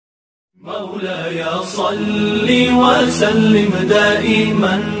مولاي صل وسلم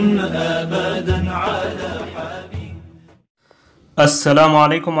دائما أبدا على حبيب আসসালামু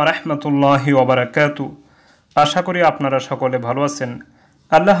আলাইকুম রাহমাতুল্লাহি ওয়া বারাকাতু। আশা করি আপনারা সকলে ভালো আছেন।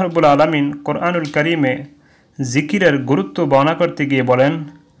 আল্লাহ রাব্বুল আলামিন কোরআনুল কারীমে জিকিরের গুরুত্ব বর্ণনা করতে গিয়ে বলেন,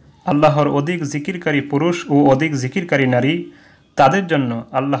 আল্লাহর অধিক জিকিরকারী পুরুষ ও অধিক জিকিরকারী নারী, তাদের জন্য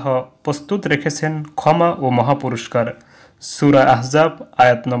আল্লাহ প্রস্তুত রেখেছেন ক্ষমা ও মহাপুরস্কার। সূরা আহজাব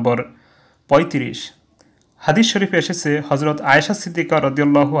আয়াত নম্বর 35। হাদিস শরীফে এসেছে হযরত আয়েশা সিদ্দিকা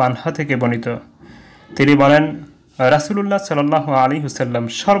রাদিয়াল্লাহু আনহা থেকে বর্ণিত, তিনি বলেন, রাসূলুল্লাহ সাল্লাল্লাহু আলাইহি ওয়াসাল্লাম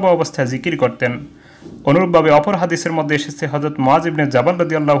সর্ব অবস্থায় জিকির করতেন। অনুরূপভাবে অপর হাদিসের মধ্যে এসেছে হযরত মুআয ইবনে জাবাল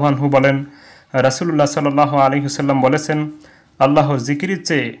রাদিয়াল্লাহু আনহু বলেন, রাসূলুল্লাহ সাল্লাল্লাহু আলাইহি ওয়াসাল্লাম বলেছেন, আল্লাহর জিকিরের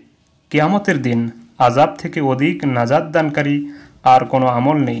চেয়ে কিয়ামতের দিন আযাব থেকে অধিক নাজাত দানকারী আর কোনো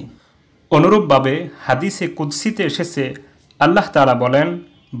আমল নেই। অনুরূপভাবে হাদিসে কুদসিতে এসেছে, আল্লাহ তাআলা বলেন,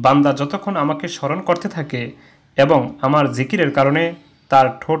 বান্দা যতক্ষণ আমাকে স্মরণ করতে থাকে এবং আমার জিকিরের কারণে তার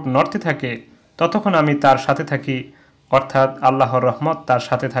ঠোঁট নড়তে থাকে, ততক্ষণ আমি তার সাথে থাকি, অর্থাৎ আল্লাহর রহমত তার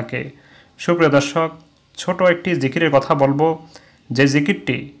সাথে থাকে। সুপ্রিয় দর্শক, ছোট একটি জিকিরের কথা বলবো, যে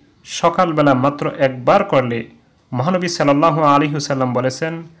জিকিরটি সকালবেলা মাত্র একবার করলে মহানবী সাল্লাল্লাহু আলাইহি ওয়াসাল্লাম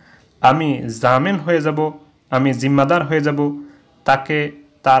বলেছেন, আমি জামিন হয়ে যাব, আমি জিম্মাদার হয়ে যাব তাকে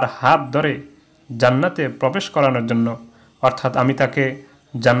তার হাত ধরে জান্নাতে প্রবেশ করানোর জন্য, অর্থাৎ আমি তাকে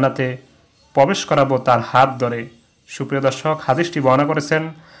জান্নাতে প্রবেশ করাবো তার হাত ধরে। সুপ্রিয় দর্শক, হাদিসটি বর্ণনা করেছেন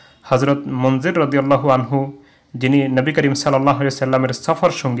হযরত মুনজির রাদিয়াল্লাহু আনহু, যিনি নবী করিম সাল্লাল্লাহু আলাইহি ওয়াসাল্লামের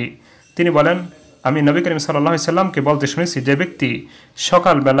সফর সঙ্গী। তিনি বলেন, আমি নবী করিম সাল্লাল্লাহু আলাইহি ওয়াসাল্লামকে বলতে শুনেছি, যে ব্যক্তি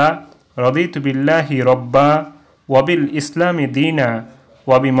সকালবেলা রদিতু বিল্লাহি রব্বা ওয়াবিল ইসলামি দীনা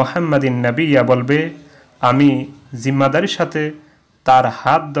ওয়াবি মুহাম্মাদিন নবিয়্যা বলবে, আমি জিম্মাদারির সাথে তার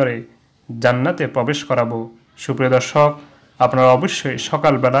হাত ধরে জান্নাতে প্রবেশ করাবো। সুপ্রিয় দর্শক, আপনারা অবশ্যই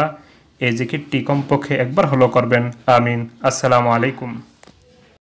সকালবেলা এই জিকিরটি কমপক্ষে একবার হলো করবেন। আমিন। আসসালামু আলাইকুম।